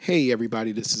Hey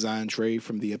everybody, this is Andre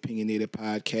from the Opinionated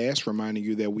Podcast, reminding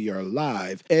you that we are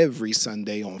live every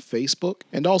Sunday on Facebook,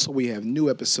 and also we have new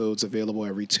episodes available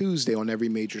every Tuesday on every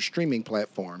major streaming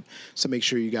platform. So make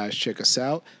sure you guys check us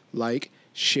out, like,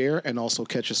 share, and also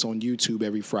catch us on YouTube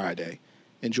every Friday.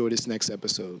 Enjoy this next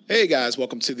episode. Hey guys,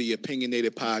 welcome to the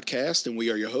Opinionated Podcast, and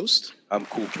we are your hosts. I'm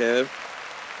Cool Kev.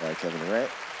 Kevin Durant.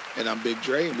 And I'm Big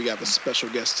Dre, and we have a special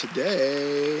guest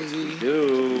today. Yes, we do.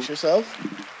 Introduce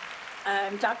yourself.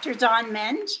 I'm Dr. Dawn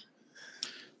Menge.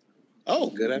 Oh,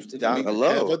 Good afternoon. we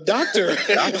Hello. have a doctor.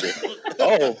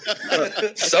 Oh,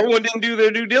 someone didn't do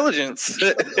their due diligence.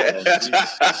 Wow.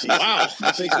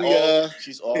 I think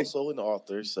She's also an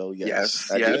author, so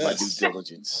yes, I yes. did my due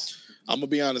diligence. I'm gonna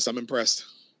be honest. I'm impressed.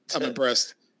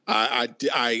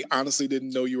 I honestly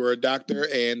didn't know you were a doctor,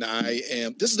 and I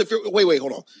am. This is the wait.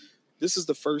 Hold on. This is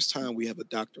the first time we have a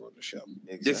doctor on the show.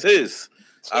 Exactly. This is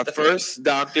our first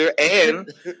doctor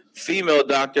and female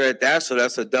doctor at that, so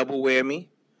that's a double whammy.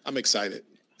 I'm excited.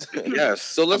 Yes.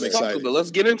 So let's I'm talk excited. about it. Let's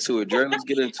get into it, Dre. Let's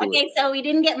get into it. Okay, so we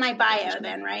didn't get my bio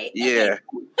then, right? Yeah.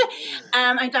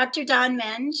 I'm Dr. Dawn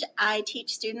Menge. I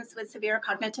teach students with severe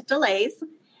cognitive delays.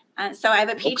 So I have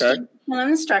a PhD in curriculum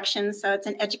instruction, so it's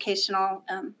an educational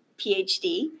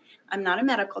PhD. I'm not a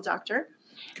medical doctor.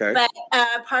 Okay. But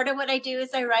part of what I do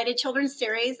is I write a children's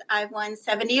series. I've won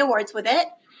 70 awards with it.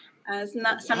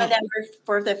 Some of them are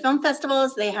for the film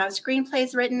festivals. They have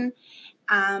screenplays written,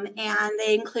 and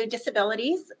they include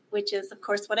disabilities, which is, of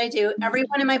course, what I do.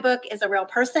 Everyone in my book is a real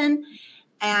person,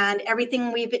 and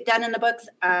everything we've done in the books,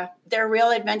 they're real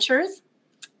adventures.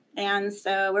 And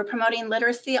so we're promoting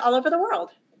literacy all over the world.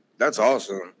 That's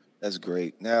awesome. That's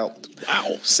great. Now,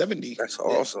 Wow, 70. That's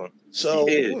awesome. so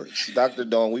Yeah. Dr.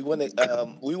 Dawn, we want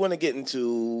to get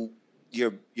into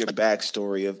your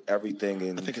backstory of everything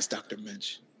in I think it's Dr.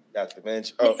 Mensch. Dr.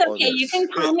 Menge. It's okay. You can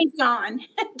call me Dawn.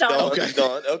 Dawn. Okay.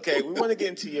 Dawn. Okay, we want to get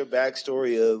into your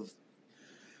backstory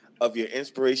of your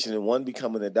inspiration in one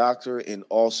becoming a doctor and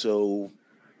also,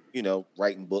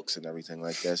 writing books and everything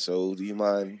like that. So, do you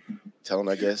mind telling,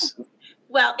 I guess?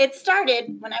 Well, it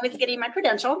started when I was getting my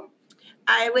credential.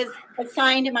 I was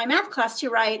assigned in my math class to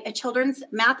write a children's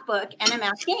math book and a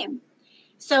math game.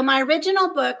 So my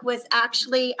original book was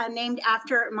actually named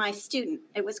after my student.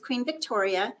 It was Queen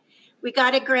Victoria. We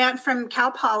got a grant from Cal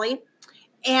Poly,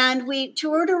 and we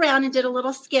toured around and did a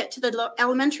little skit to the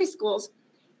elementary schools.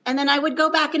 And then I would go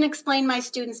back and explain my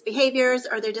students' behaviors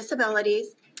or their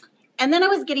disabilities. And then I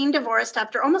was getting divorced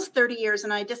after almost 30 years,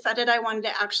 and I decided I wanted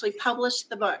to actually publish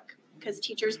the book because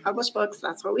teachers publish books.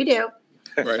 That's what we do.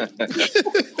 Right.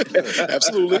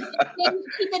 Absolutely. And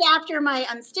keep it after my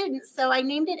students. So I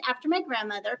named it after my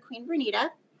grandmother, Queen Vernita.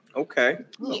 Okay.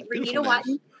 Vernita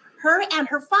Watton. Her and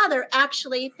her father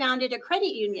actually founded a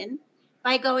credit union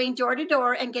by going door to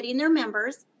door and getting their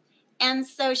members. And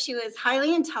so she was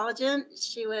highly intelligent.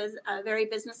 She was very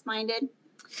business-minded,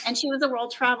 and she was a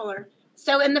world traveler.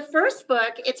 So in the first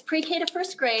book, it's pre-K to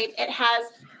first grade. It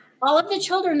has all of the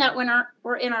children that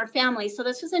were in our family. So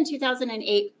this was in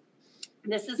 2008.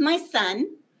 This is my son.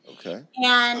 Okay.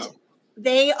 And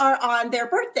they are on their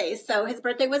birthdays. So his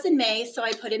birthday was in May, so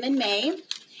I put him in May.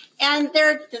 And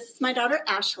this is my daughter,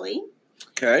 Ashley.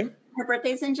 Okay. Her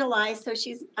birthday's in July, so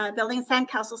she's building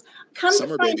sandcastles. Come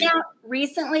Summer to find baby. out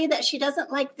recently that she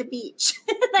doesn't like the beach.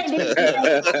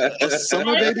 A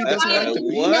summer baby doesn't like the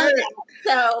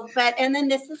beach. What? And then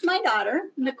this is my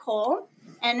daughter, Nicole,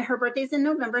 and her birthday's in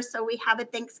November, so we have a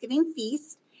Thanksgiving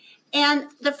feast. And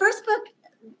the first book,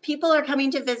 people are coming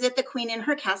to visit the Queen in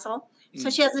her castle. So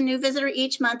she has a new visitor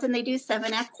each month, and they do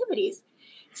 7 activities.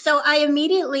 So I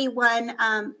immediately won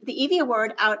the Evie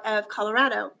Award out of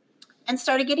Colorado and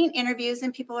started getting interviews,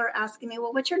 and people are asking me,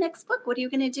 well, what's your next book? What are you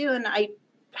going to do? And I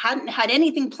hadn't had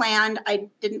anything planned. I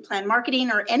didn't plan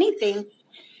marketing or anything.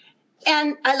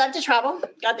 And I love to travel.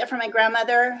 Got that from my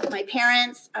grandmother, my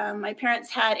parents. My parents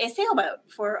had a sailboat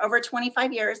for over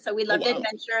 25 years. So we loved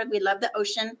adventure. We loved the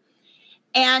ocean.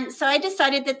 And so I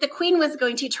decided that the Queen was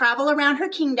going to travel around her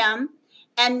kingdom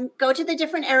and go to the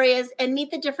different areas and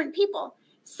meet the different people.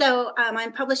 So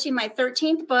I'm publishing my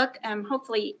 13th book,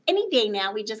 hopefully any day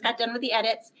now. We just got done with the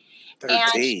edits.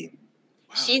 13.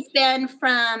 Wow. She's been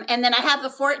and then I have a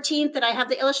 14th that I have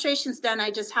the illustrations done. I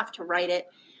just have to write it.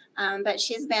 But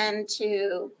she's been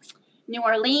to New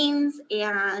Orleans,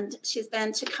 and she's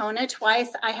been to Kona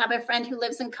twice. I have a friend who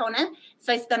lives in Kona,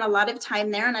 so I spent a lot of time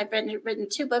there, and I've written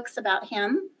 2 books about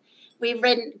him. We've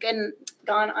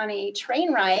gone on a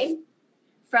train ride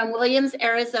from Williams,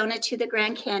 Arizona to the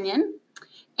Grand Canyon.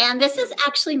 And this is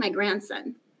actually my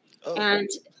grandson. Oh. And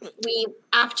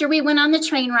after we went on the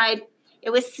train ride, It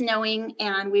was snowing,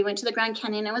 and we went to the Grand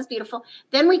Canyon. It was beautiful.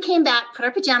 Then we came back, put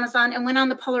our pajamas on, and went on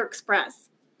the Polar Express.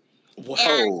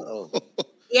 Whoa.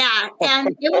 Yeah, and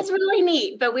it was really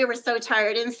neat, but we were so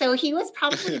tired. And so he was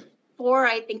probably 4,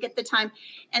 I think, at the time.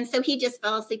 And so he just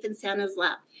fell asleep in Santa's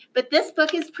lap. But this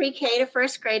book is pre-K to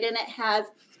first grade, and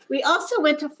we also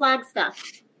went to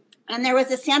Flagstaff, and there was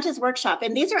a Santa's workshop.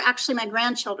 And these are actually my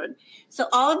grandchildren. So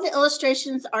all of the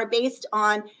illustrations are based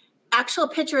on actual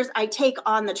pictures I take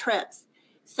on the trips.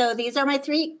 So these are my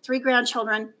three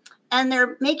grandchildren, and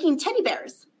they're making teddy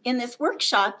bears in this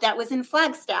workshop that was in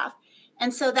Flagstaff.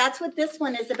 And so that's what this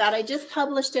one is about. I just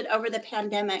published it over the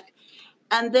pandemic.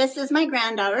 And this is my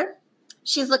granddaughter.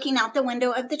 She's looking out the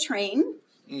window of the train.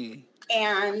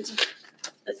 And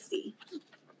let's see.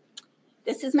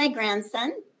 This is my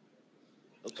grandson.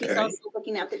 Okay. He's also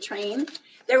looking at the train.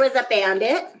 There was a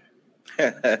bandit. So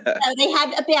they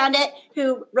had a bandit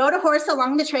who rode a horse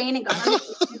along the train and got on it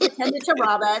and pretended to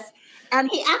rob us. And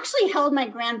he actually held my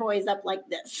grandboys up like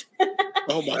this.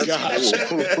 Oh my gosh.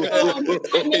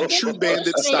 In true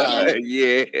bandit style.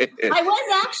 Yeah. I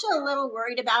was actually a little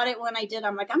worried about it when I did.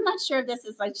 I'm like, I'm not sure if this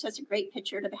is like such a great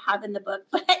picture to have in the book,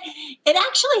 but it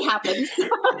actually happened.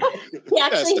 He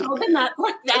actually held them up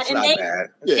like that. And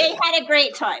they had a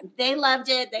great time. They loved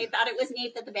it. They thought it was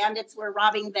neat that the bandits were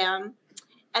robbing them.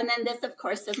 And then this, of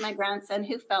course, is my grandson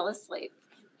who fell asleep.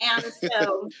 And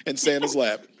so in Santa's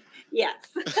lap. Yes.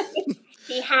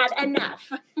 He had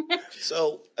enough.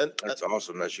 So that's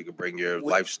awesome that you could bring your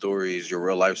life stories, your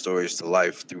real life stories to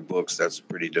life through books. That's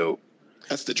pretty dope.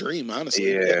 That's the dream,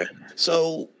 honestly. Yeah.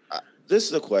 So this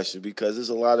is a question because there's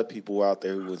a lot of people out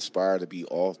there who aspire to be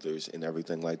authors and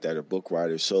everything like that, or book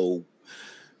writers. So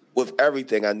with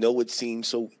everything, I know it seems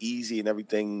so easy and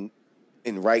everything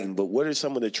in writing, but what are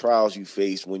some of the trials you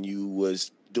faced when you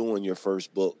was doing your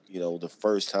first book? You know, the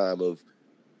first time of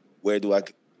where do I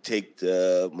take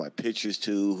my pictures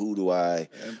to? Who do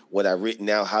what I written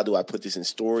out? How do I put this in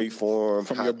story form?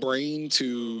 From your brain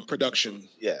to production.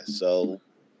 Yeah. So,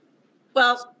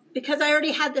 well, because I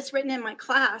already had this written in my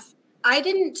class, I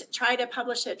didn't try to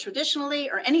publish it traditionally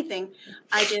or anything.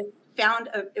 I just found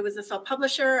it was a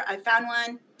self-publisher. I found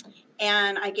one,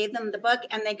 and I gave them the book,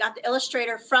 and they got the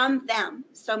illustrator from them.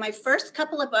 So my first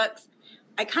couple of books,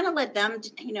 I kind of let them,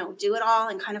 do it all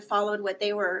and kind of followed what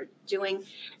they were doing.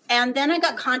 And then I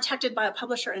got contacted by a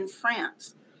publisher in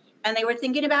France, and they were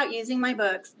thinking about using my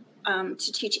books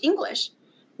to teach English.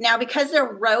 Now, because they're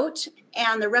rote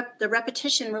and the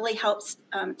repetition really helps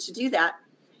to do that.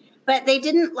 But they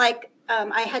didn't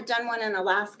I had done one in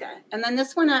Alaska, and then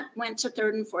this one went to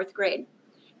 3rd and 4th grade.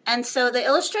 And so the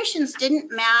illustrations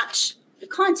didn't match the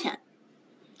content.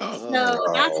 So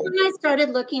that's when I started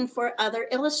looking for other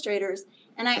illustrators.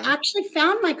 And I actually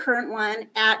found my current one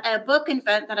at a book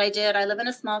event that I did. I live in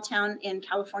a small town in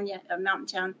California, a mountain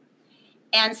town.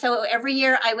 And so every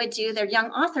year I would do their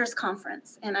Young Authors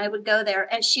Conference, and I would go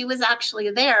there. And she was actually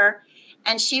there,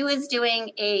 and she was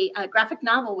doing a graphic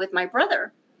novel with my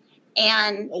brother.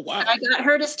 And I got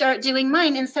her to start doing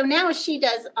mine. And so now she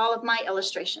does all of my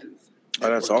illustrations. Oh,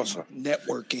 that's awesome.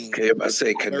 Networking. Okay, I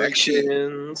say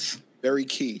connections. Very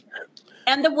key.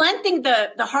 And the one thing,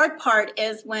 the hard part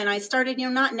is when I started,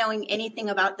 not knowing anything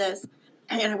about this,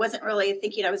 and I wasn't really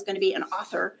thinking I was going to be an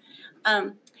author.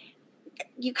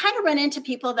 You kind of run into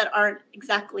people that aren't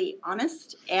exactly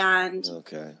honest, and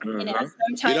sometimes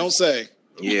you don't say.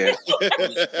 Yeah.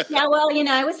 Yeah. Well,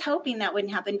 I was hoping that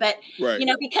wouldn't happen, but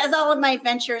because all of my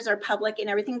ventures are public and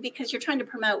everything, because you're trying to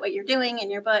promote what you're doing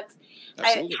in your books.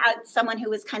 Absolutely. I had someone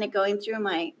who was kind of going through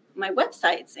my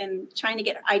websites and trying to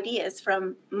get ideas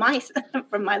from my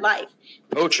life.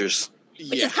 Poachers.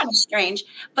 Which is kind of strange.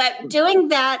 But doing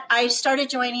that, I started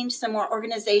joining some more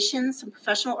organizations, some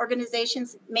professional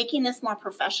organizations, making this more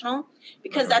professional.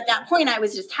 Because at that point, I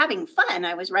was just having fun.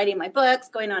 I was writing my books,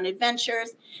 going on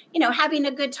adventures, having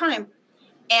a good time.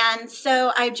 And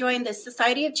so I joined the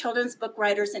Society of Children's Book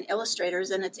Writers and Illustrators,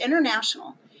 and it's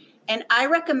international. And I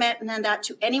recommend that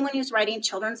to anyone who's writing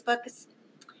children's books.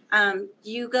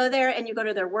 You go there and you go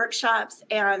to their workshops,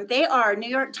 and they are New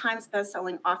York Times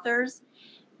bestselling authors.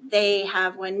 They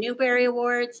have won Newbery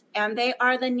Awards, and they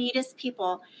are the neatest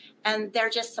people, and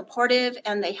they're just supportive,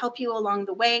 and they help you along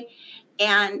the way.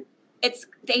 And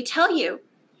they tell you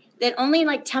that only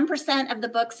 10% of the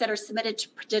books that are submitted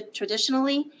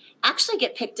traditionally actually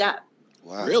get picked up.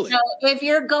 Wow. Really? So if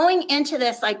you're going into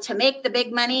this to make the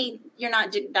big money,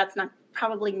 that's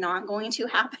probably not going to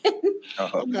happen.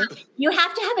 Okay. You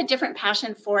have to have a different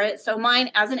passion for it. So mine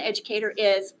as an educator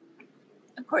is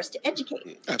of course, to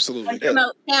educate Absolutely. and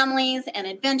promote families and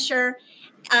adventure.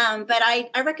 But I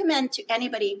recommend to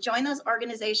anybody, join those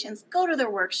organizations, go to their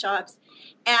workshops.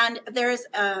 And there's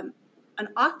an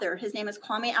author, his name is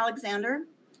Kwame Alexander.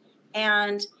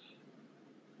 And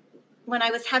when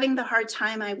I was having the hard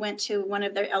time, I went to one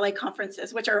of their LA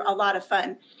conferences, which are a lot of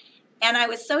fun. And I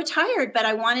was so tired, but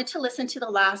I wanted to listen to the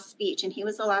last speech. And he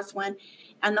was the last one.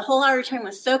 And the whole auditorium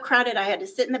was so crowded, I had to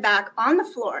sit in the back on the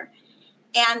floor.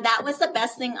 And that was the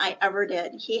best thing I ever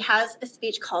did. He has a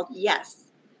speech called Yes.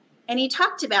 And he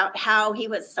talked about how he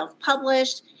was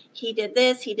self-published. He did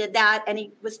this, he did that. And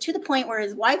he was to the point where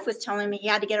his wife was telling him he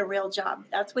had to get a real job.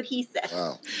 That's what he said.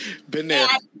 Wow. Been there.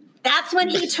 And that's when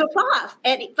he took off.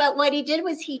 But what he did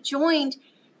was he joined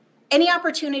any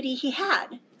opportunity he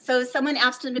had. So if someone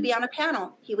asked him to be on a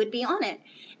panel, he would be on it.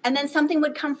 And then something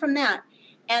would come from that.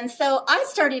 And so I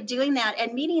started doing that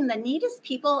and meeting the neatest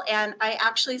people. And I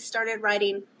actually started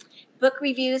writing book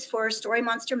reviews for Story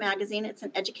Monster magazine. It's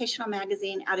an educational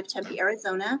magazine out of Tempe,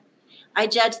 Arizona. I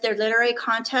judged their literary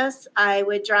contests. I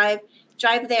would drive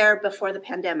there before the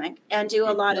pandemic and do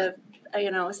a lot of,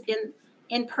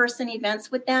 in-person events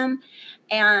with them.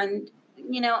 And,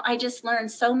 I just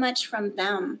learned so much from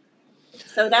them.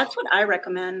 So that's what I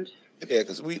recommend. Yeah,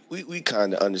 because we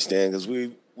kind of understand, because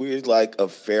we're like a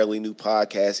fairly new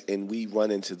podcast, and we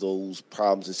run into those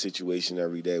problems and situations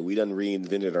every day. We done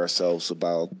reinvented ourselves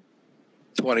about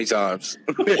 20 times.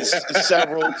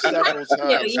 several times.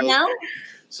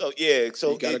 So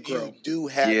you do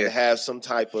have to have some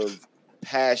type of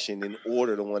passion in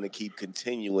order to want to keep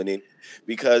continuing it,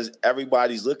 because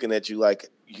everybody's looking at you like,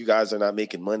 you guys are not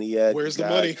making money yet. Where's the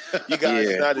money? You guys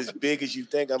are not as big as you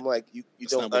think. I'm like, you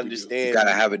don't understand. You got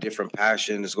to have a different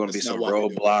passion. There's going to be some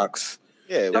roadblocks.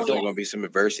 Yeah, there's going to be some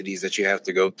adversities that you have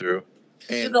to go through.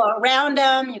 And you go around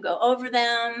them, you go over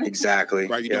them. Exactly.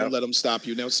 Right. You don't let them stop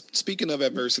you. Now, speaking of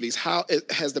adversities, how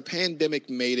has the pandemic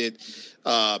made it,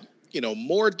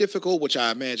 more difficult, which I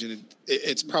imagine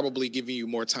it's probably giving you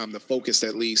more time to focus,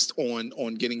 at least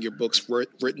on getting your books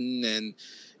written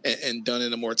and done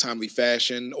in a more timely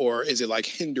fashion, or is it like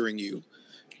hindering you?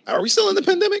 Are we still in the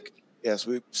pandemic? Yes,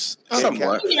 we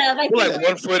somewhat. We're like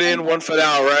 1 foot in, 1 foot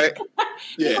out, right?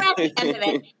 Yeah. We're at the end of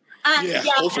it.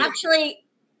 Actually,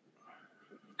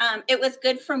 it was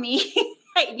good for me.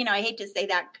 I hate to say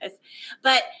that,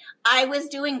 but I was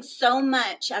doing so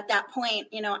much at that point.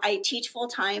 I teach full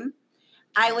time.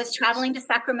 I was traveling to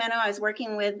Sacramento. I was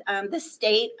working with the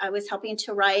state. I was helping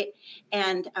to write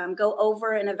and go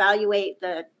over and evaluate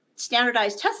the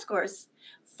standardized test scores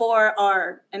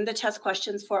and the test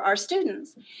questions for our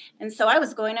students. And so I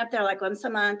was going up there like once a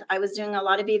month. I was doing a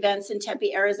lot of events in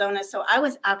Tempe, Arizona. So I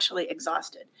was actually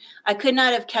exhausted. I could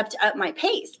not have kept up my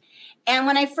pace. And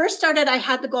when I first started, I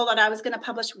had the goal that I was going to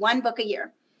publish 1 book a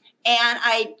year. And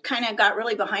I kind of got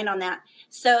really behind on that.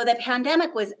 So the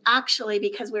pandemic was actually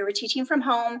because we were teaching from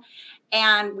home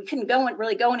and we couldn't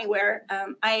really go anywhere.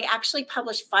 I actually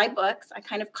published 5 books. I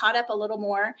kind of caught up a little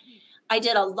more. I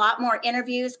did a lot more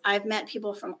interviews. I've met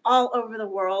people from all over the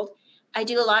world. I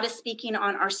do a lot of speaking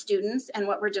on our students and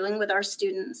what we're doing with our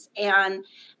students. And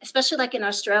especially like in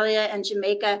Australia and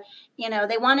Jamaica,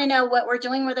 they want to know what we're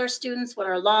doing with our students, what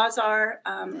our laws are.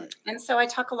 And so I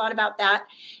talk a lot about that.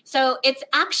 So it's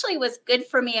actually was good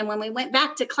for me. And when we went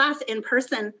back to class in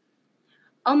person,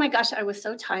 oh my gosh, I was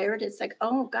so tired. It's like,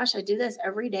 oh gosh, I do this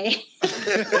every day.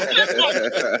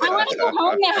 I want to go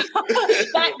home now.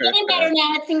 But getting better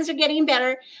now. Things are getting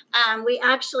better. We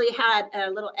actually had a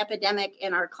little epidemic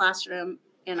in our classroom.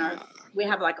 We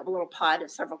have like a little pod of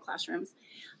several classrooms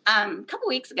a couple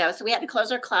weeks ago. So we had to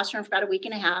close our classroom for about a week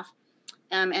and a half.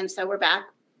 And so we're back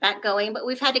going, but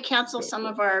we've had to cancel some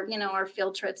of our, our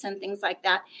field trips and things like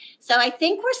that. So I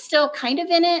think we're still kind of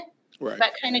in it. Right.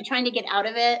 But kind of trying to get out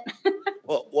of it.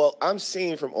 Well, I'm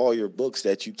seeing from all your books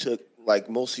that you took, like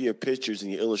most of your pictures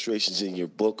and your illustrations in your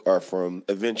book are from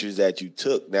adventures that you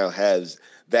took. Now, has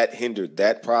that hindered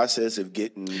that process of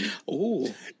getting,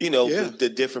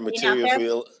 the different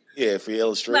material for your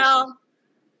illustration? Well,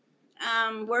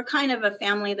 we're kind of a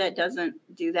family that doesn't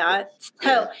do that.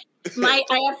 So I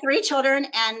have 3 children,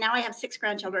 and now I have 6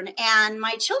 grandchildren. And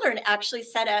my children actually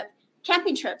set up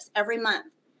camping trips every month.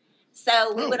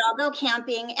 So we would all go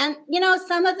camping, and,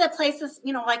 some of the places,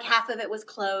 like half of it was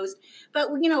closed,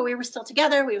 but, we were still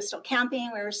together. We were still camping.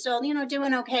 We were still,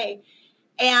 doing okay.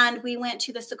 And we went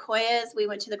to the Sequoias. We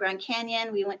went to the Grand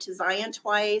Canyon. We went to Zion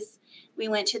twice. We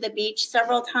went to the beach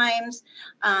several times.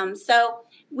 So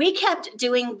we kept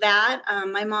doing that.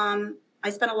 My mom, I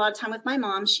spent a lot of time with my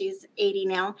mom. She's 80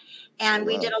 now. And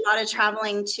we did a lot of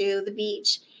traveling to the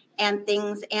beach and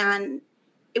things. And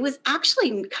it was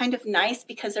actually kind of nice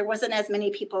because there wasn't as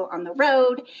many people on the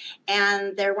road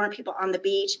and there weren't people on the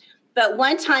beach. But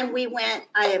one time we went,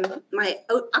 my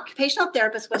occupational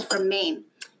therapist was from Maine,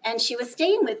 and she was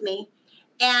staying with me,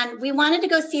 and we wanted to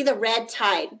go see the red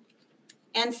tide.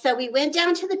 And so we went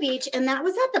down to the beach, and that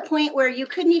was at the point where you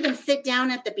couldn't even sit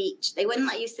down at the beach. They wouldn't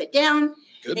let you sit down.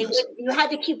 You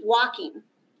had to keep walking.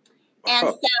 And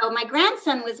so my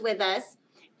grandson was with us,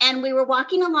 and we were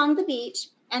walking along the beach,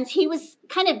 and he was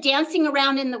kind of dancing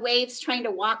around in the waves, trying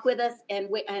to walk with us and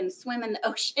swim in the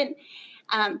ocean.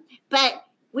 But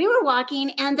we were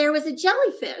walking, and there was a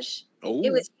jellyfish. Oh.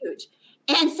 It was huge.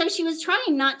 And so she was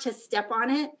trying not to step on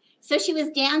it. So she was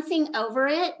dancing over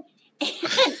it.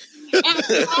 And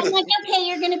I'm like, okay,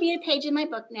 you're going to be a page in my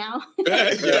book now.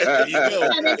 There you go.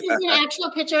 And this is an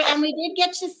actual picture. And we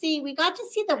got to see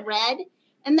the red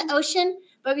in the ocean,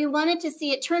 but we wanted to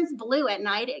see, it turns blue at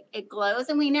night. It glows.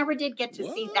 And we never did get to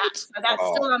see that. So that's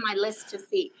still on my list to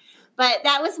see. But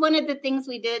that was one of the things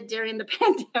we did during the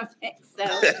pandemic. So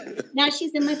now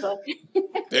she's in my book.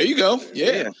 There you go.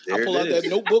 Yeah. I'll pull out that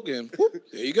notebook and whoop,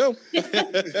 there you go.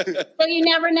 So you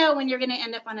never know when you're going to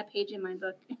end up on a page in my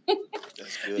book.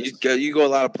 That's good. You go a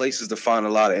lot of places to find a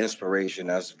lot of inspiration.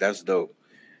 That's dope.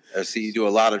 I see you do a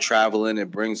lot of traveling. It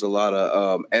brings a lot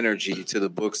of energy to the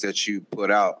books that you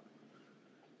put out.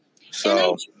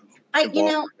 So,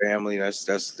 family,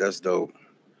 that's dope.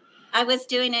 I was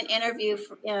doing an interview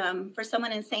for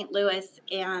someone in St. Louis,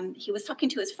 and he was talking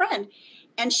to his friend,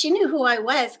 and she knew who I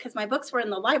was because my books were in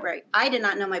the library. I did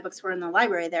not know my books were in the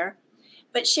library there,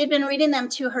 but she had been reading them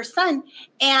to her son,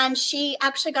 and she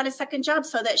actually got a second job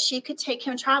so that she could take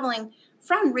him traveling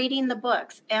from reading the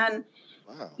books. And,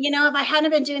 if I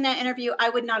hadn't been doing that interview, I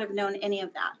would not have known any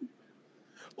of that.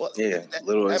 Well,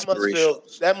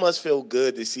 that must feel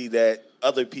good to see that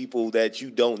other people that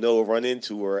you don't know or run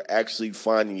into are actually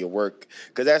finding your work,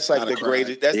 because that's like the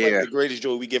greatest. That's like the greatest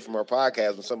joy we get from our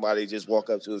podcast when somebody just walk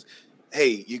up to us,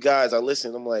 "Hey, you guys, I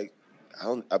listen." I'm like,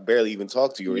 I barely even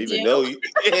talk to you or even know you.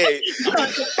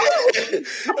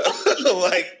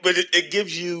 But it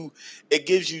gives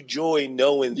you joy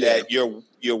knowing that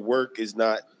your work is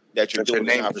not that you're doing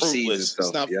not fruitless.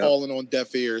 It's not falling on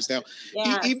deaf ears. Now,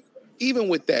 even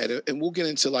with that, and we'll get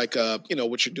into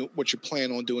what you're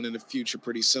planning on doing in the future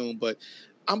pretty soon. But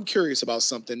I'm curious about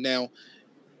something. Now,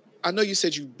 I know you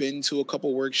said you've been to a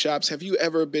couple workshops. Have you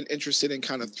ever been interested in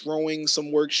kind of throwing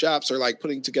some workshops or like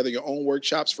putting together your own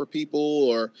workshops for people,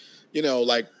 or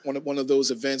like one of those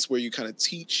events where you kind of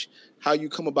teach how you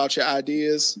come about your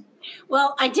ideas?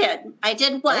 Well, I did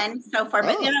one so far,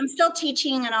 but I'm still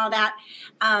teaching and all that.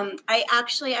 I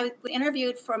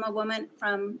interviewed from a woman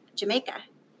from Jamaica.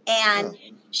 And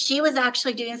she was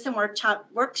actually doing some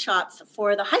workshops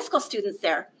for the high school students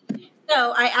there.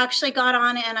 So I actually got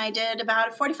on and I did about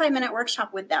a 45-minute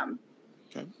workshop with them.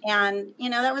 Okay. And,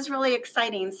 that was really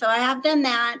exciting. So I have done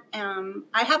that.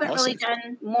 I haven't really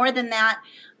done more than that.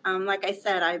 Like I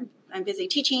said, I'm busy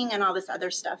teaching and all this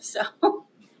other stuff. So.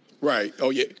 Right.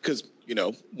 Oh, yeah. Because,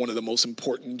 one of the most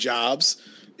important jobs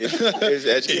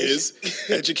is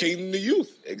educating the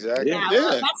youth. Exactly. Yeah.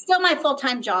 Well, that's still my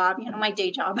full-time job, my day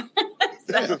job.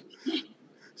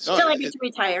 So I get to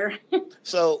retire.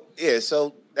 So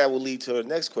that will lead to the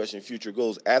next question, future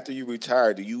goals. After you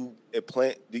retire, do you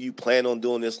plan on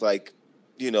doing this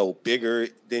bigger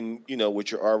than,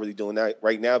 what you're already doing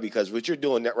right now? Because what you're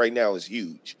doing right now is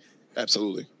huge.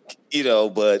 Absolutely.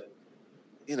 But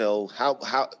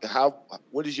how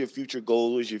what is your future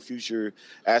goal? What is your future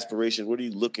aspiration? What are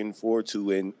you looking forward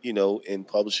to in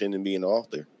publishing and being an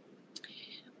author?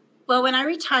 Well, when I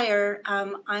retire,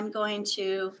 I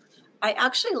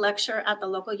actually lecture at the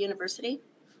local university.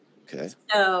 Okay.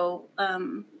 So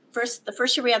the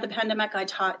first year we had the pandemic, I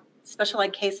taught special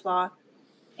ed case law,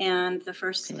 and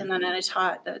and then I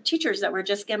taught the teachers that were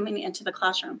just getting into the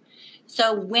classroom.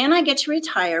 So when I get to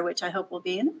retire, which I hope will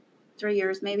be in 3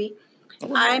 years maybe,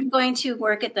 I'm going to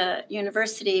work at the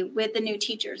university with the new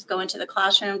teachers, go into the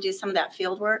classroom, do some of that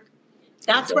field work.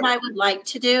 That's what I would like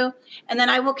to do. And then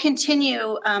I will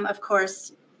continue, of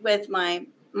course, with my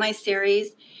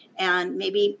series, and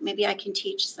maybe I can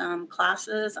teach some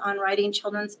classes on writing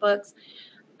children's books.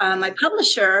 My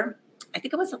publisher, I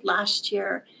think it was last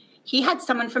year, he had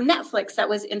someone from Netflix that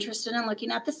was interested in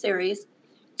looking at the series.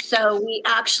 So we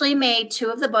actually made 2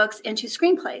 of the books into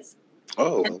screenplays.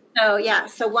 Oh. And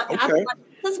this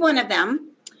is one of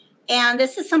them. And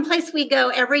this is someplace we go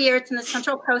every year. It's in the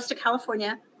Central Coast of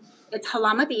California. It's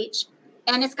Halama Beach.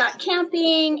 And it's got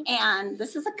camping, and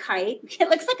this is a kite. It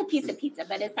looks like a piece of pizza,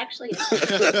 but it's actually a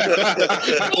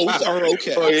Both are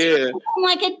okay. Oh yeah. I'm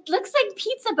like, it looks like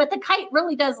pizza, but the kite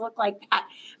really does look like that.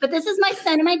 But this is my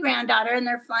son and my granddaughter, and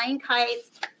they're flying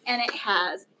kites, and it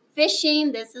has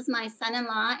fishing. This is my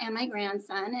son-in-law and my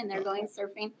grandson, and they're going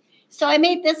surfing. So I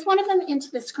made this one of them into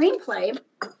the screenplay,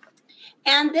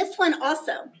 and this one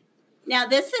also. Now,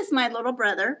 this is my little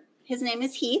brother. His name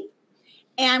is Heath.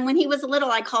 And when he was little,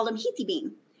 I called him Heathy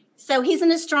Bean. So he's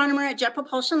an astronomer at Jet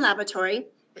Propulsion Laboratory.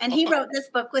 And he wrote this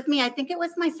book with me. I think it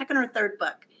was my second or third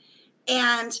book.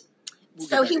 And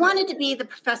so he wanted to be the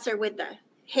professor with the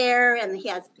hair, and he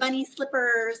has bunny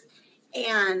slippers.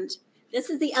 And this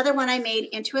is the other one I made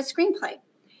into a screenplay.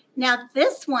 Now,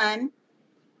 this one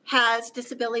has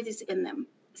disabilities in them.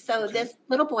 So this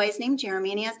little boy is named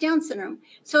Jeremy, and he has Down syndrome.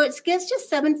 So it gives just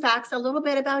 7 facts, a little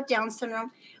bit about Down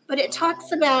syndrome, but it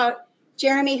talks about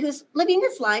Jeremy, who's living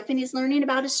his life, and he's learning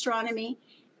about astronomy.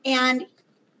 And,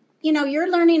 you know,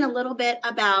 you're learning a little bit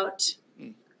about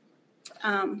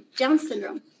Down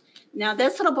syndrome. Now,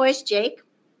 this little boy is Jake.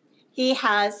 He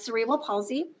has cerebral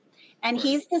palsy, and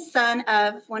he's the son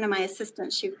of one of my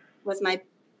assistants. She was my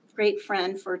great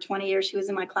friend for 20 years. She was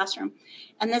in my classroom.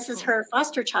 And this is her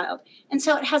foster child. And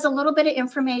so it has a little bit of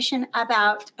information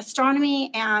about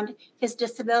astronomy and his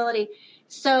disability.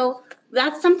 So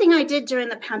that's something I did during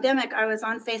the pandemic. I was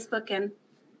on Facebook, and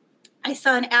I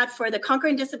saw an ad for the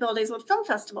Conquering Disabilities Film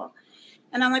Festival.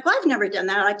 And I'm like, well, I've never done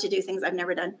that. I like to do things I've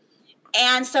never done.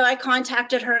 And so I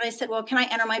contacted her, and I said, well, can I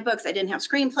enter my books? I didn't have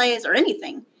screenplays or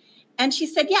anything. And she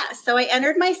said, yes. So I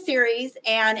entered my series,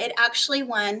 and it actually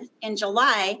won in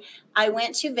July. I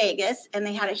went to Vegas, and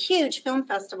they had a huge film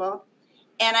festival,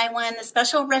 and I won the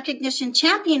Special Recognition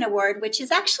Champion Award, which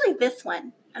is actually this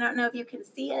one. I don't know if you can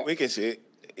see it. We can see it.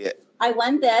 Yeah. I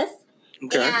won this.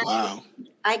 Okay. Wow.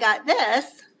 I got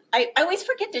this. I always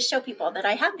forget to show people that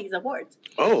I have these awards.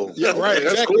 Oh, Yeah, right,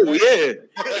 That's exactly. cool. Yeah.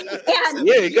 And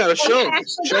Yeah, you got to show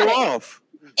actually got it. off.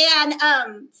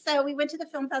 And so we went to the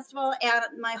film festival,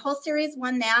 and my whole series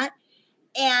won that.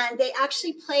 And they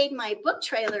actually played my book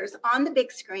trailers on the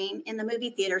big screen in the movie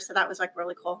theater. So that was like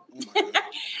really cool.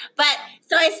 But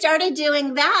so I started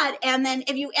doing that. And then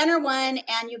if you enter one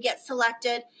and you get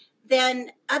selected,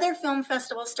 then other film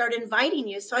festivals start inviting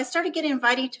you. So I started getting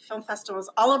invited to film festivals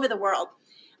all over the world.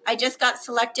 I just got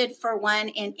selected for one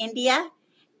in India,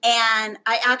 and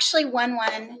I actually won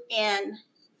one in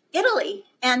Italy.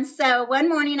 And so one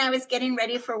morning I was getting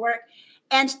ready for work,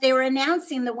 and they were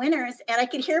announcing the winners, and I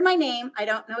could hear my name. I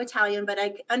don't know Italian, but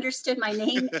I understood my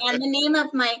name and the name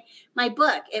of my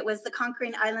book. It was the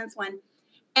Conquering Islands one.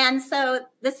 And so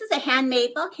this is a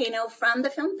handmade volcano from the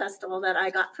film festival that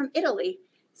I got from Italy.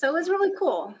 So it was really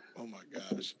cool. Oh my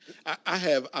gosh. I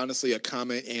have honestly a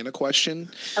comment and a question.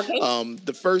 Okay.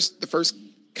 The first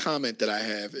comment that I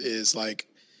have is like,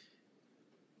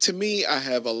 to me,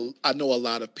 I know a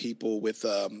lot of people with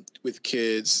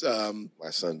kids. My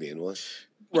son being one.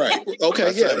 Right.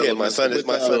 Okay. My son is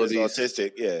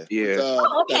autistic. Yeah. Yeah.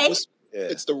 Okay.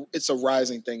 It's a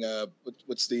rising thing.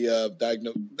 What's the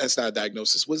that's not a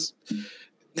diagnosis.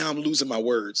 Now I'm losing my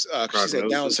words. She said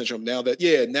Down syndrome. Now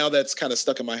that's kind of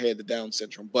stuck in my head, the Down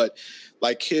syndrome. But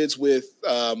like kids with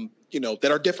that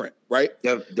are different, right?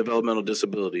 Yeah, developmental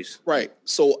disabilities. Right.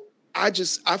 So I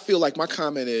feel like my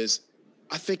comment is,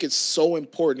 I think it's so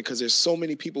important because there's so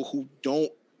many people who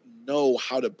don't know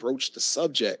how to broach the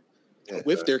subject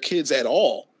with their kids at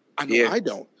all. I know I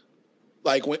don't.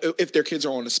 Like if their kids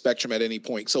are on the spectrum at any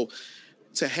point. So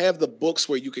to have the books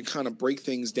where you can kind of break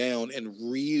things down and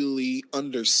really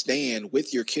understand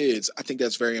with your kids, I think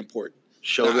that's very important.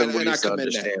 Show them ways to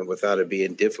understand without it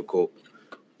being difficult.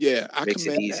 Yeah, makes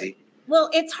it easy. Well,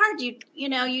 it's hard.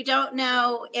 You don't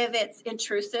know if it's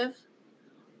intrusive.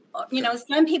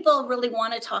 Some people really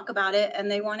want to talk about it and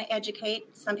they want to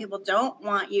educate. Some people don't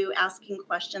want you asking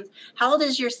questions. How old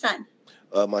is your son?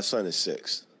 My son is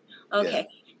 6. Okay.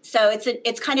 Yeah. So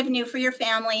it's kind of new for your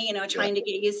family, trying to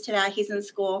get used to that. He's in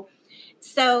school.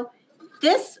 So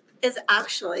this is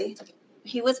actually,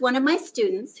 he was one of my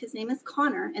students. His name is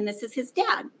Connor, and this is his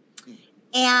dad.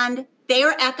 And they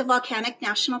are at the Volcanic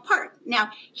National Park.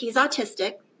 Now, he's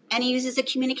autistic, and he uses a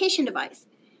communication device.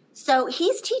 So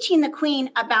he's teaching the Queen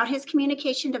about his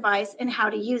communication device and how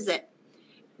to use it.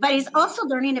 But he's also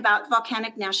learning about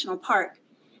Volcanic National Park.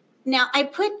 Now, I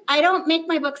don't make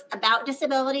my books about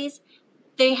disabilities.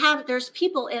 There's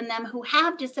people in them who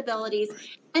have disabilities,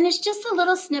 and it's just a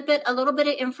little snippet, a little bit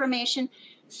of information,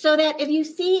 so that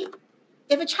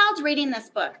if a child's reading this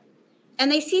book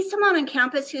and they see someone on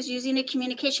campus who's using a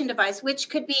communication device, which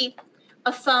could be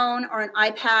a phone or an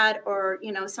iPad or,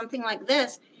 something like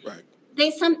this, right.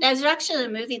 there's actually a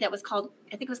movie that was called,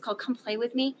 I think it was called Come Play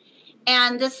With Me.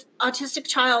 And this autistic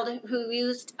child who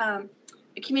used a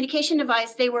communication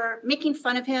device, they were making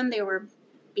fun of him. They were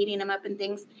beating him up and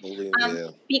things.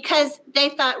 Because they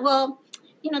thought, well,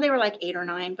 they were like 8 or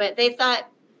 9, but they thought,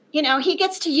 he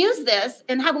gets to use this,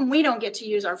 and how come we don't get to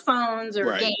use our phones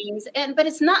or games? But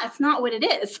it's not what it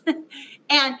is.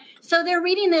 And so they're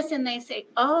reading this and they say,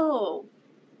 oh,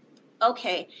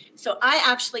 okay, so I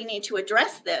actually need to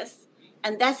address this.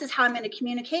 And this is how I'm going to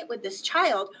communicate with this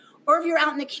child. Or if you're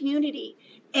out in the community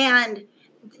and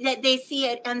that they see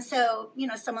it. And so,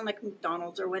 someone like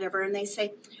McDonald's or whatever, and they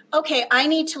say, okay, I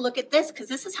need to look at this because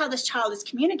this is how this child is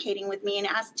communicating with me and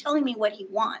telling me what he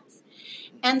wants.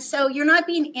 And so you're not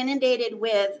being inundated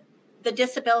with the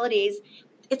disabilities.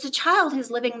 It's a child who's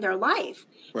living their life.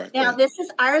 Right. Now, this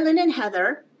is Ireland and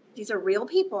Heather. These are real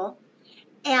people.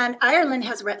 And Ireland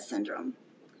has Rett syndrome.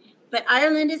 But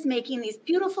Ireland is making these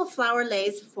beautiful flower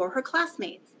leis for her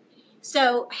classmates.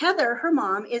 So Heather, her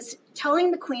mom, is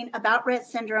telling the queen about Rett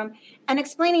syndrome and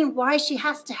explaining why she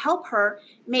has to help her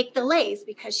make the leis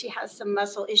because she has some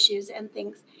muscle issues and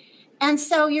things. And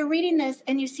so you're reading this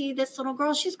and you see this little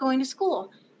girl, she's going to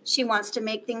school. She wants to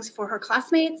make things for her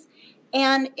classmates.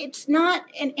 And it's not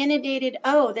an inundated,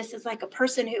 oh, this is like a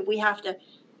person who we have to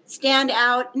stand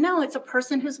out. No, it's a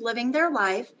person who's living their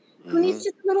life who needs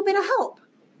just a little bit of help.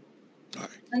 Right.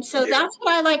 And so that's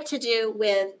what I like to do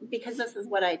because this is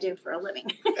what I do for a living.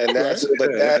 And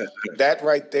that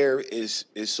right there is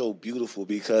so beautiful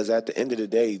because at the end of the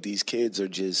day, these kids are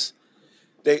just,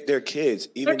 they're kids.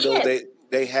 Even though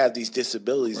they have these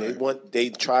disabilities, they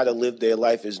try to live their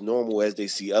life as normal as they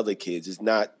see other kids. It's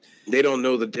not. They don't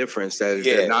know the difference that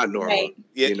they're not normal. Right.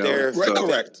 Yeah, they're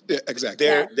correct. Yeah, exactly.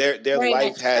 Their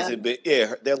life hasn't been.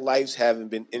 Yeah, their lives haven't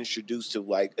been introduced to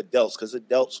like adults because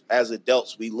as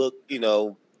adults, we look.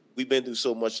 We've been through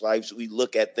so much life. We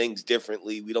look at things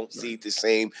differently. We don't see it the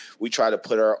same. We try to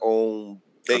put our own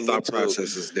thing thought into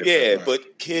process is different. Yeah,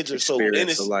 but kids are so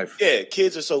innocent. Life. Yeah,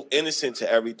 kids are so innocent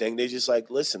to everything. They're just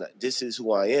like, listen, this is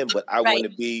who I am, but I want to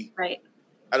be. Right.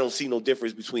 I don't see no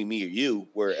difference between me or you.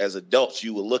 Where as adults,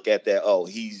 you will look at that. Oh,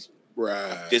 he's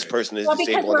this person is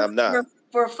disabled and I'm not.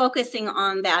 We're focusing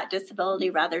on that disability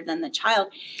rather than the child.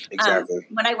 Exactly.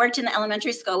 When I worked in the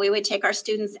elementary school, we would take our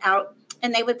students out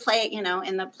and they would play,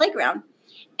 in the playground.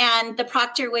 And the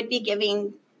proctor would be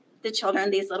giving the children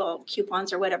these little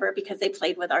coupons or whatever because they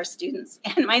played with our students.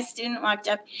 And my student walked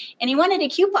up and he wanted a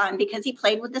coupon because he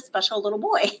played with the special little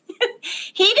boy.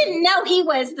 He didn't know he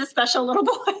was the special little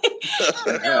boy.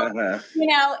 So,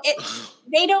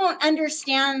 they don't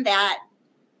understand that.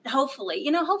 Hopefully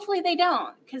they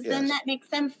don't, because then that makes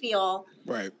them feel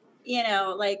right.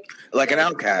 Like an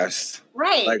outcast,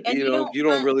 right? Like and you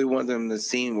don't really want them to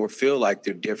seem or feel like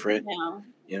they're different.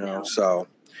 No. So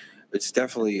it's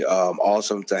definitely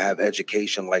awesome to have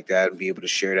education like that and be able to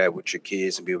share that with your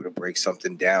kids and be able to break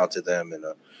something down to them in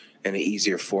an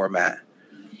easier format.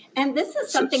 And this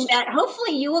is something that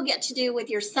hopefully you will get to do with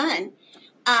your son.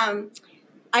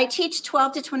 I teach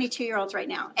 12 to 22-year-olds right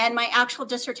now, and my actual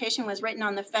dissertation was written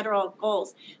on the federal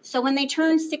goals. So when they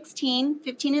turn 15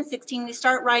 and 16, we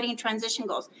start writing transition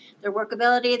goals, their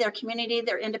workability, their community,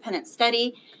 their independent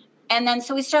study. And then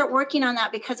so we start working on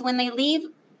that because when they leave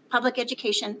public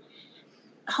education,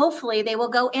 hopefully they will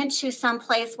go into some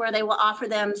place where they will offer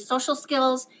them social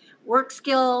skills, work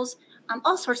skills,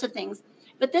 all sorts of things.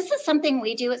 But this is something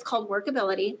we do. It's called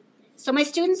workability. So my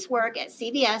students work at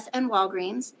CVS and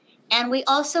Walgreens. And we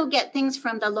also get things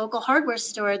from the local hardware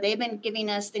store. They've been giving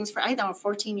us things for,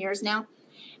 14 years now.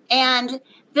 And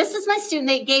this is my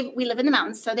student. We live in the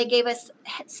mountains, so they gave us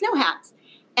snow hats.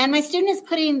 And my student is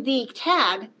putting the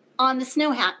tag on the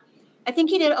snow hat. I think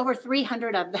he did over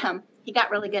 300 of them. He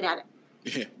got really good at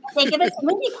it. They give us a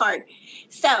movie card.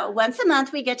 So once a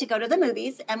month, we get to go to the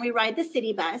movies and we ride the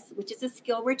city bus, which is a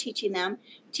skill we're teaching them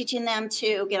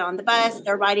to get on the bus.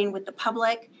 They're riding with the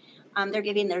public. They're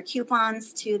giving their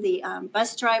coupons to the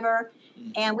bus driver.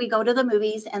 And we go to the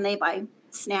movies and they buy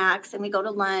snacks and we go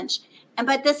to lunch.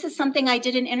 But this is something I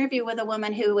did an interview with a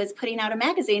woman who was putting out a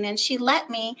magazine, and she let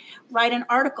me write an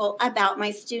article about my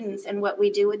students and what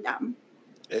we do with them.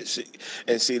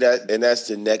 And see that, and that's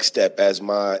the next step as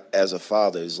a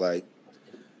father is like,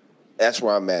 that's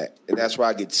where I'm at, and that's where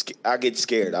I get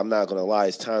scared. I'm not gonna lie.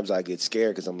 It's times I get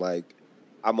scared because I'm like,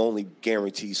 I'm only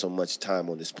guaranteed so much time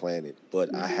on this planet,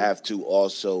 but I have to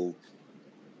also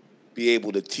be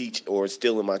able to teach or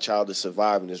instill in my child to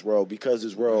survive in this world, because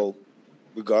this world,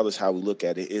 regardless how we look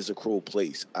at it, is a cruel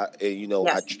place.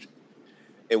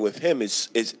 And with him, it's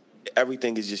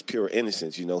everything is just pure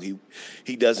innocence.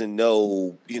 He doesn't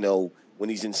know, when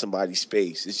he's in somebody's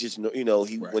space. It's just, you know,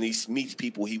 when he meets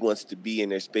people, he wants to be in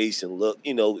their space and look,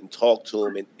 you know, and talk to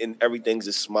them, and everything's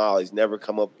a smile. He's never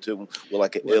come up to him with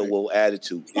like an ill will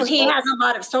attitude. So he has a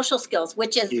lot of social skills,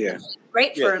 which is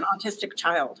great for an autistic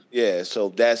child. Yeah, so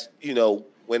that's, you know,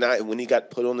 when he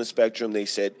got put on the spectrum, they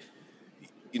said,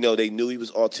 you know, they knew he was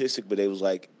autistic, but they was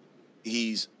like,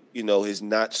 he's, you know, is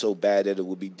not so bad that it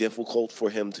would be difficult for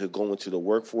him to go into the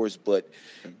workforce, but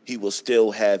he will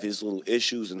still have his little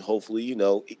issues, and hopefully, you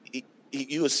know,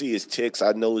 you will see his tics.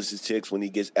 I notice his tics when he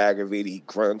gets aggravated, he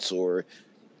grunts, or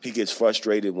he gets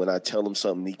frustrated when I tell him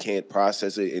something, he can't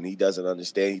process it and he doesn't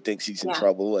understand. He thinks he's in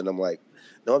trouble, and I'm like,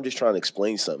 no, I'm just trying to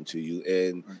explain something to you.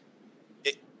 And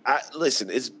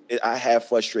I have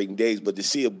frustrating days, but to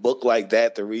see a book like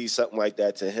that, to read something like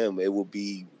that to him, it will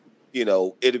be, you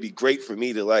know, it'd be great for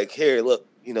me to like, here, look,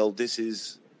 you know, this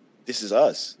is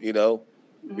us, you know,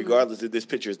 regardless if this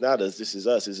picture is not us, this is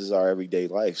us. This is our everyday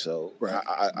life. So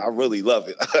I really love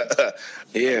it.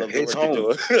 It's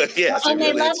home. Yes, and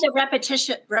they love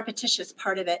the repetitious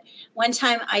part of it. One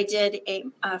time I did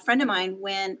a friend of mine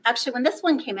when this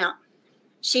one came out,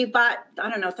 she bought,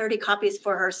 30 copies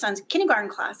for her son's kindergarten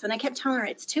class. And I kept telling her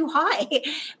it's too high,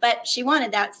 but she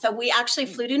wanted that. So we actually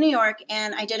flew to New York,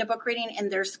 and I did a book reading in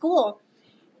their school.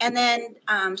 And then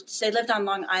they lived on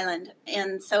Long Island.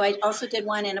 And so I also did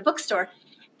one in a bookstore.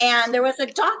 And there was a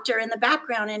doctor in the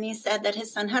background, and he said that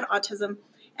his son had autism,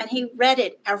 and he read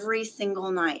it every single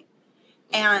night.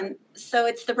 And so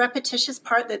it's the repetitious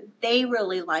part that they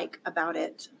really like about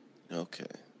it. Okay.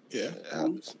 Yeah.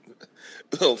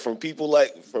 From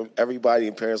everybody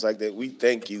and parents like that, we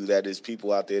thank you that there's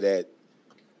people out there that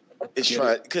is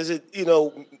trying, because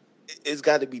it's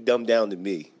got to be dumbed down to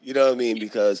me. You know what I mean?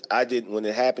 Because when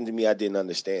it happened to me, I didn't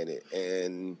understand it.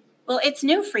 And well, it's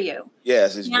new for you.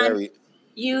 Yes, it's very.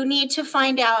 You need to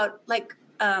find out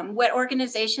what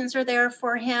organizations are there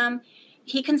for him.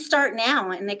 He can start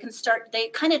now, and they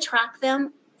kind of track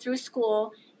them through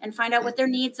school and find out what their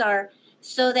needs are,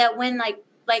 so that when like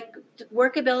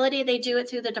workability, they do it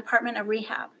through the Department of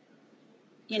Rehab.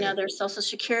 You know, their Social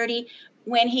Security.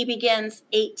 When he turns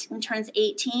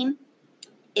 18,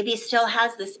 if he still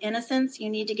has this innocence, you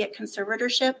need to get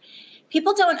conservatorship.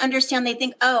 People don't understand. They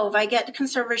think, if I get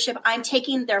conservatorship, I'm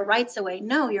taking their rights away.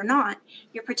 No, you're not.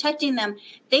 You're protecting them.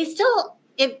 They still,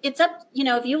 it's up,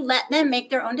 if you let them make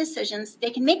their own decisions, they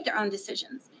can make their own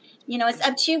decisions. You know, it's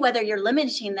up to you whether you're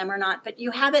limiting them or not, but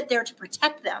you have it there to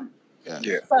protect them.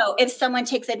 Yeah. So if someone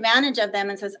takes advantage of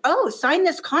them and says, sign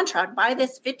this contract, buy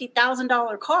this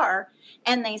 $50,000 car,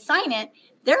 and they sign it,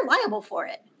 they're liable for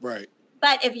it. Right.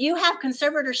 But if you have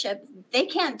conservatorship, they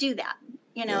can't do that.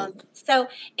 You know, so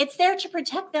it's there to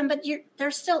protect them, but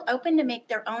they're still open to make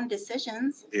their own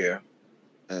decisions. Yeah.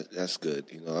 That's good.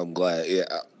 You know, I'm glad. Yeah,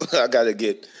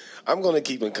 I'm going to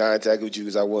keep in contact with you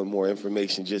because I want more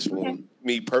information just from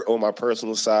me on my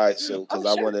personal side. So, because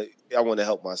I want to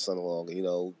help my son along. You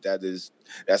know, that's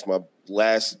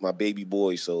my baby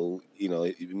boy. So, you know,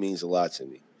 it means a lot to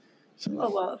me. So. Oh,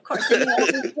 well, of course.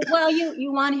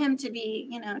 You want him to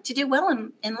be, to do well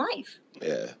in life.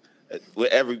 Yeah.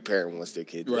 Every parent wants their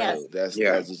kid to know. That's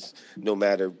just, no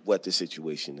matter what the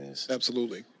situation is.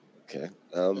 Absolutely. Okay.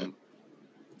 All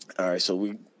right. So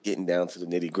we're getting down to the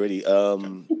nitty gritty.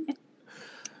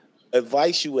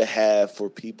 Advice you would have for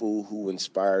people who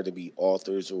aspire to be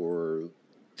authors or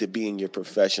to be in your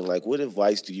profession. Like, what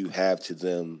advice do you have to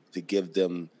them to give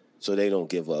them so they don't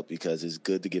give up? Because it's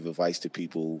good to give advice to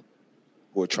people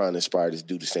who are trying to aspire to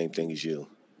do the same thing as you.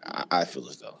 I feel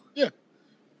as though. Yeah.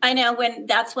 I know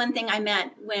that's one thing I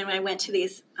met when I went to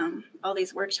these all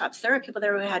these workshops. There were people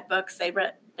there who had books they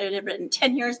had written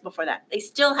 10 years before that. They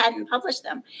still hadn't published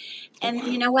them. And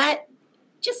you know what?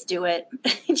 Just do it.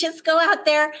 Just go out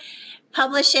there,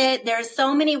 publish it. There's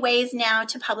so many ways now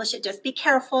to publish it. Just be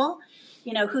careful,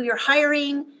 who you're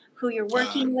hiring, who you're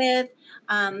working with,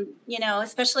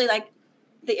 especially like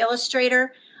the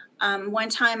illustrator. One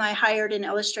time I hired an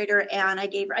illustrator and I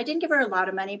didn't give her a lot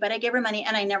of money, but I gave her money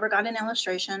and I never got an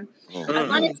illustration. Mm-hmm. I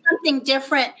wanted something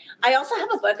different. I also have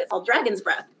a book called Dragon's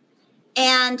Breath.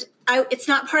 And it's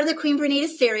not part of the Queen Vernita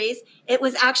series. It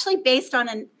was actually based on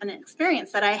an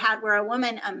experience that I had where a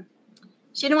woman,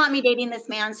 she didn't want me dating this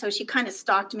man, so she kind of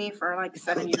stalked me for like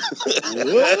 7 years. I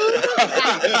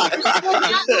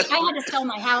had to sell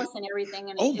my house and everything.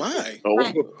 And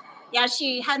yeah,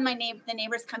 she had the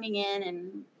neighbors coming in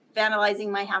and vandalizing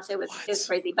my house. It was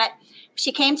crazy. But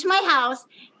she came to my house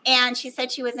and she said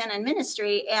she was in a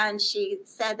ministry and she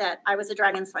said that I was a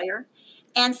dragon slayer.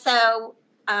 And so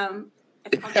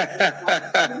It's called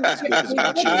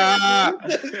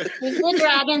He's the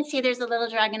dragon. See, there's a little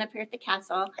dragon up here at the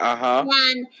castle.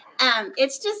 And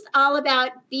it's just all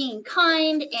about being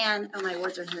kind and my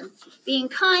words are here. Being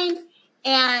kind.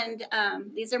 And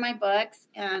these are my books.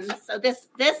 And so this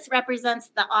represents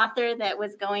the author that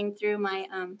was going through my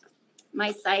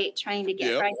my site trying to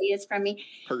get ideas from me.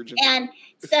 Purging. And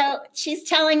so she's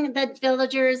telling the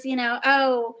villagers,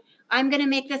 oh, I'm going to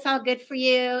make this all good for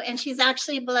you. And she's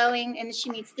actually blowing, and she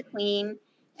meets the queen.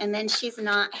 And then she's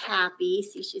not happy.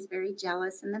 See, she's very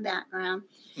jealous in the background.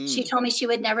 She told me she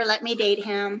would never let me date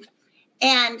him.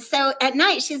 And so at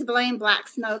night, she's blowing black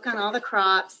smoke on all the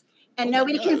crops. And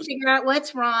nobody can figure out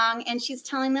what's wrong. And she's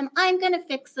telling them, I'm going to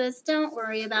fix this. Don't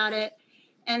worry about it.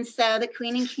 And so the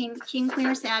queen and queen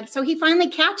are sad. So he finally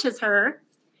catches her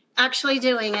actually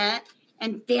doing it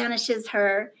and banishes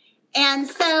her. And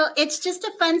so it's just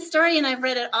a fun story. And I've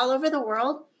read it all over the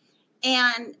world.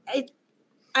 And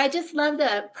I just love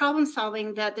the problem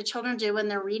solving that the children do when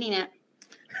they're reading it.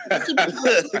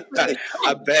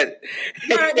 I bet.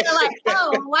 They're like,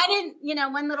 oh, why didn't,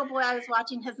 one little boy I was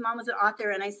watching, his mom was an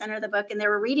author, and I sent her the book, and they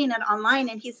were reading it online,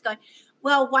 and he's going,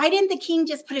 well, why didn't the king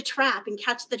just put a trap and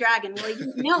catch the dragon? Well, he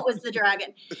didn't know it was the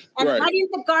dragon. And why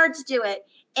didn't the guards do it?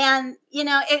 And,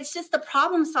 it's just the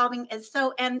problem solving is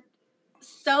and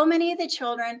so many of the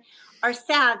children are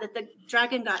sad that the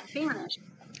dragon got banished.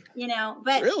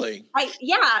 But really,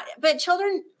 but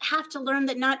children have to learn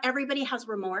that not everybody has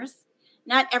remorse.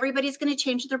 Not everybody's going to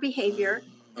change their behavior.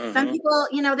 Mm-hmm. Some people,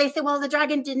 they say, well, the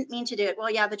dragon didn't mean to do it.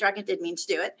 Well, yeah, the dragon did mean to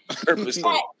do it.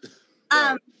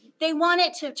 But they want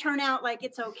it to turn out like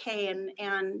it's okay.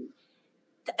 And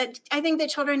I think the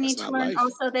children need to learn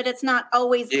also that it's not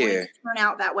always going to turn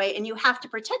out that way. And you have to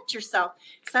protect yourself.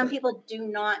 Some people do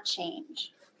not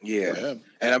change. Yeah.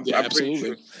 And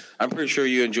I'm pretty sure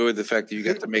you enjoyed the fact that you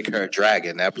got to make her a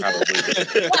dragon. That probably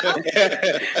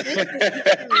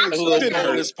a little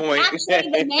bonus point. Actually,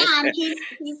 the man,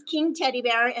 he's King Teddy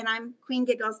Bear, and I'm Queen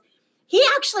Giggles. He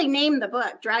actually named the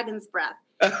book Dragon's Breath.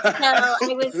 So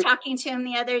I was talking to him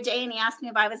the other day, and he asked me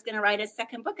if I was going to write a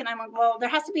second book, and I'm like, well, there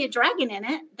has to be a dragon in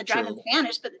it. The dragon's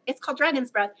vanished, but it's called Dragon's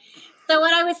Breath. So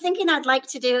what I was thinking I'd like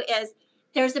to do is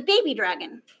there's a baby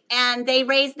dragon, and they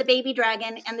raise the baby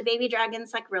dragon, and the baby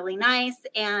dragon's like really nice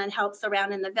and helps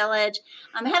around in the village.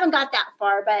 I haven't got that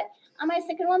far, but I was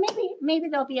thinking, well, maybe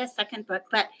there'll be a second book.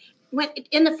 But when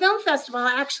in the film festival,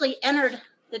 I actually entered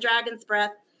the Dragon's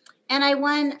Breath, and I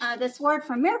won this award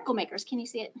from Miracle Makers. Can you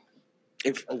see it?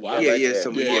 Wow! Yeah,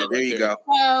 there you go.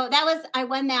 So I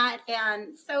won that,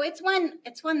 and so it's won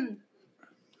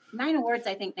 9 awards,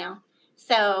 I think now.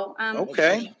 So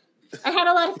okay. I had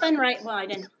a lot of fun, right? Well, I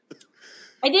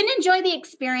didn't enjoy the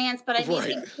experience, but I made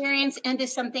the experience into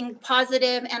something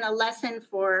positive and a lesson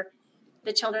for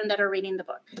the children that are reading the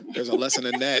book. There's a lesson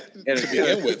in that to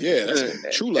begin with. Yeah, that's a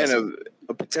true lesson. And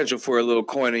a potential for a little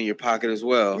coin in your pocket as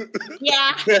well.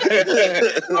 Yeah.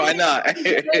 Why not?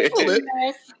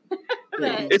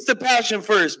 It's the passion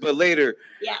first, but later.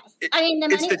 Yes. The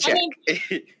money. It's the check.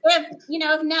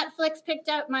 If Netflix picked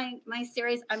up my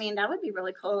series, that would be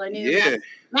really cool. A new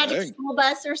Magic School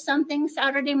Bus or something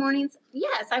Saturday mornings.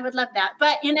 Yes, I would love that.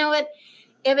 But you know what?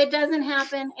 If it doesn't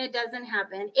happen, it doesn't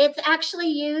happen. It's actually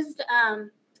used. I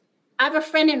have a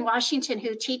friend in Washington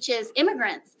who teaches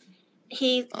immigrants.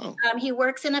 He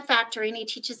works in a factory, and he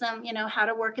teaches them, how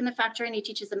to work in the factory, and he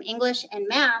teaches them English and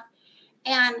math.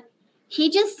 And he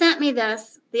just sent me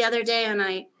this the other day, and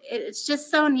it's just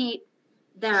so neat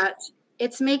that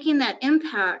it's making that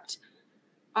impact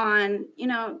on,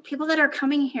 people that are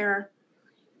coming here.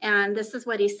 And this is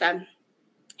what he said.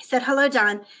 He said, hello,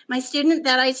 Dawn. My student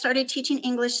that I started teaching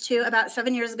English to about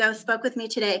 7 years ago spoke with me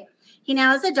today. He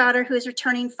now has a daughter who is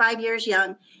returning 5 years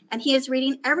young, and he is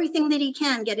reading everything that he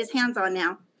can get his hands on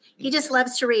now. He just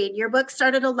loves to read. Your book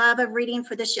started a love of reading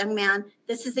for this young man.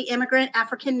 This is the immigrant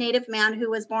African native man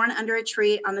who was born under a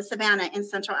tree on the savannah in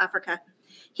Central Africa.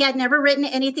 He had never written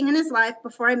anything in his life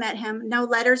before I met him. No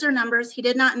letters or numbers. He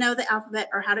did not know the alphabet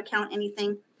or how to count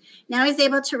anything. Now he's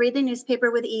able to read the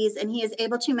newspaper with ease, and he is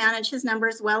able to manage his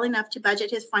numbers well enough to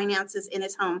budget his finances in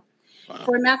his home. Wow.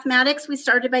 For mathematics, we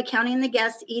started by counting the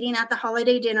guests eating at the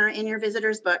holiday dinner in your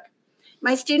visitor's book.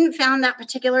 My student found that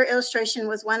particular illustration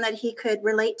was one that he could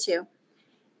relate to.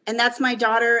 And that's my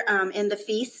daughter in the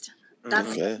feast. That's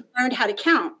how he learned how to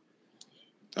count.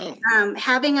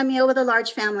 Having a meal with a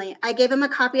large family. I gave him a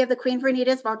copy of the Queen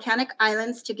Vernita's Volcanic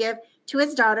Islands to give to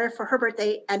his daughter for her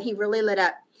birthday, and he really lit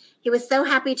up. He was so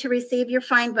happy to receive your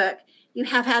fine book. You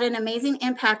have had an amazing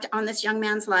impact on this young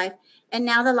man's life, and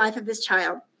now the life of his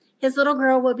child. His little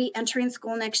girl will be entering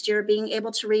school next year, being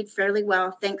able to read fairly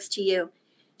well, thanks to you.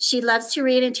 She loves to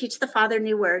read and teach the father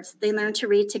new words. They learn to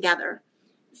read together.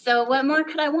 So what more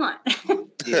could I want?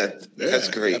 Yeah, that's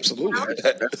great. Absolutely.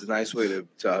 That's a nice way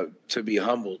to be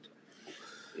humbled.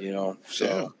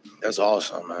 So that's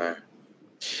awesome, man.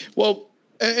 Well,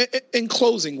 in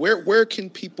closing, where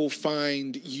can people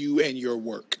find you and your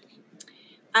work?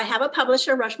 I have a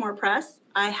publisher, Rushmore Press.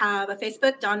 I have a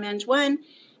Facebook, Dawn Menge 1,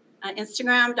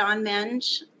 Instagram, Dawn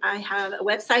Menge. I have a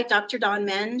website, Dr. Dawn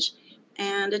Menge,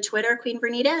 and a Twitter, Queen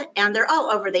Vernita, and they're all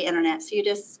over the internet. So you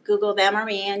just Google them or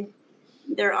me, and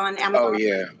they're on Amazon.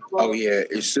 Oh yeah.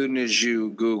 As soon as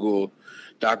you Google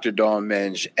Dr. Dawn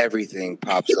Menge, everything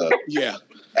pops up. Yeah.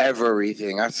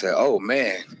 Everything. I said, oh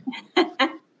man.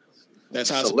 That's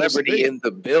how celebrity in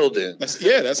the building. That's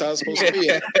how it's supposed to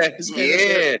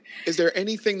be. Is there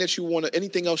anything else you want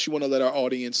to let our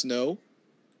audience know?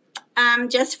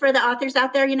 Just for the authors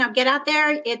out there, get out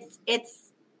there.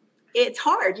 It's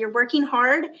hard. You're working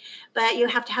hard, but you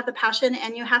have to have the passion,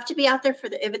 and you have to be out there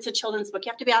if it's a children's book,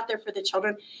 you have to be out there for the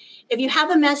children. If you have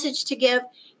a message to give,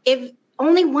 if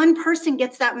only one person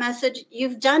gets that message,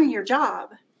 you've done your job.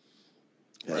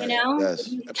 Right. Yes.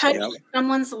 You touch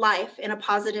someone's life in a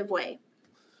positive way.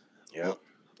 Yeah.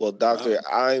 Well, Doctor,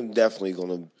 I'm definitely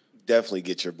going to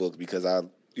get your book because like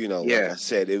I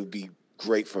said, it would be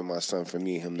great for my son, for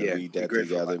me and him to read that great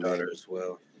together, for my daughter as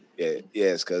well. Yeah.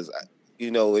 Yes. Because,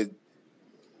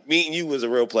 meeting you was a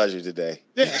real pleasure today.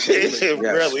 Yeah, it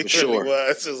really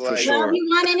was. It was like, well, if you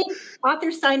want any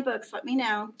author signed books, let me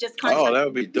know. Just contact that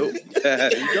would be dope.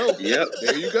 There you go. Yep.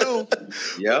 There you go.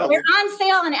 Yep. They're on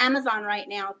sale on Amazon right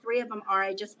now. 3 of them are.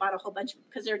 I just bought a whole bunch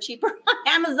because they're cheaper on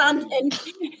Amazon than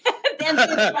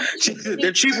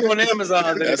they're cheaper on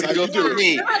Amazon than if you go through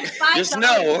me. Like just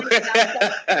know.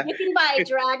 You can buy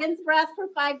Dragon's Breath for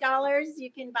 $5.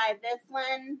 You can buy this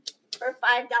one for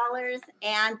 $5,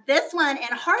 and this one in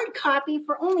hard copy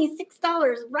for only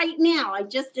 $6 right now. I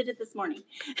just did it this morning.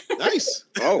 Nice.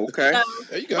 Oh, okay. So,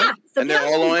 there you go. Yeah, so and they're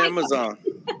all on Amazon.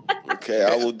 Okay,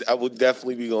 I will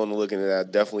definitely be going to look into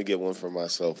that. Definitely get one for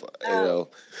myself. But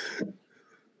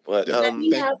let me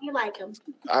know if you like them.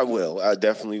 I will. I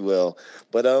definitely will.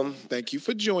 But thank you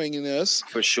for joining us.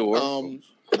 For sure.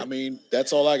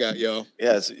 That's all I got, yo.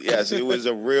 Yes. It was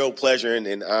a real pleasure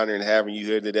and honor in having you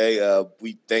here today.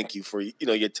 We thank you for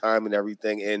your time and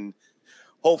everything, and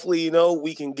hopefully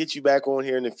we can get you back on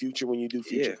here in the future when you do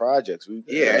future projects.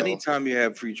 Anytime you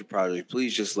have future projects,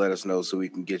 please just let us know so we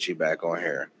can get you back on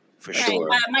here for sure.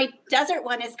 My desert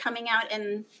one is coming out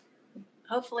in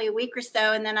hopefully a week or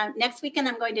so, and then next weekend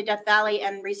I'm going to Death Valley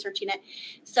and researching it.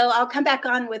 So I'll come back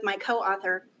on with my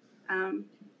co-author.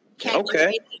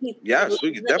 Okay. Yes,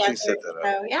 we can definitely set that up.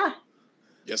 So, yeah.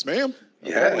 Yes, ma'am.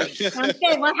 Yeah. Sounds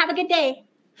good. Well, have a good day.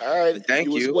 All right. Thank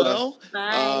you. As well.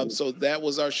 Bye. So that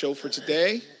was our show for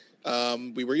today.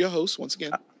 We were your hosts once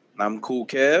again. I'm Cool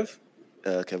Kev.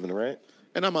 Kevin Durant.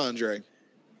 And I'm Andre.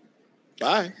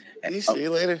 Bye. See you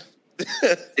later.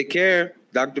 Take care,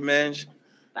 Dr. Menge.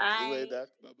 Bye. See you later, Doc.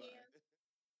 Bye-bye.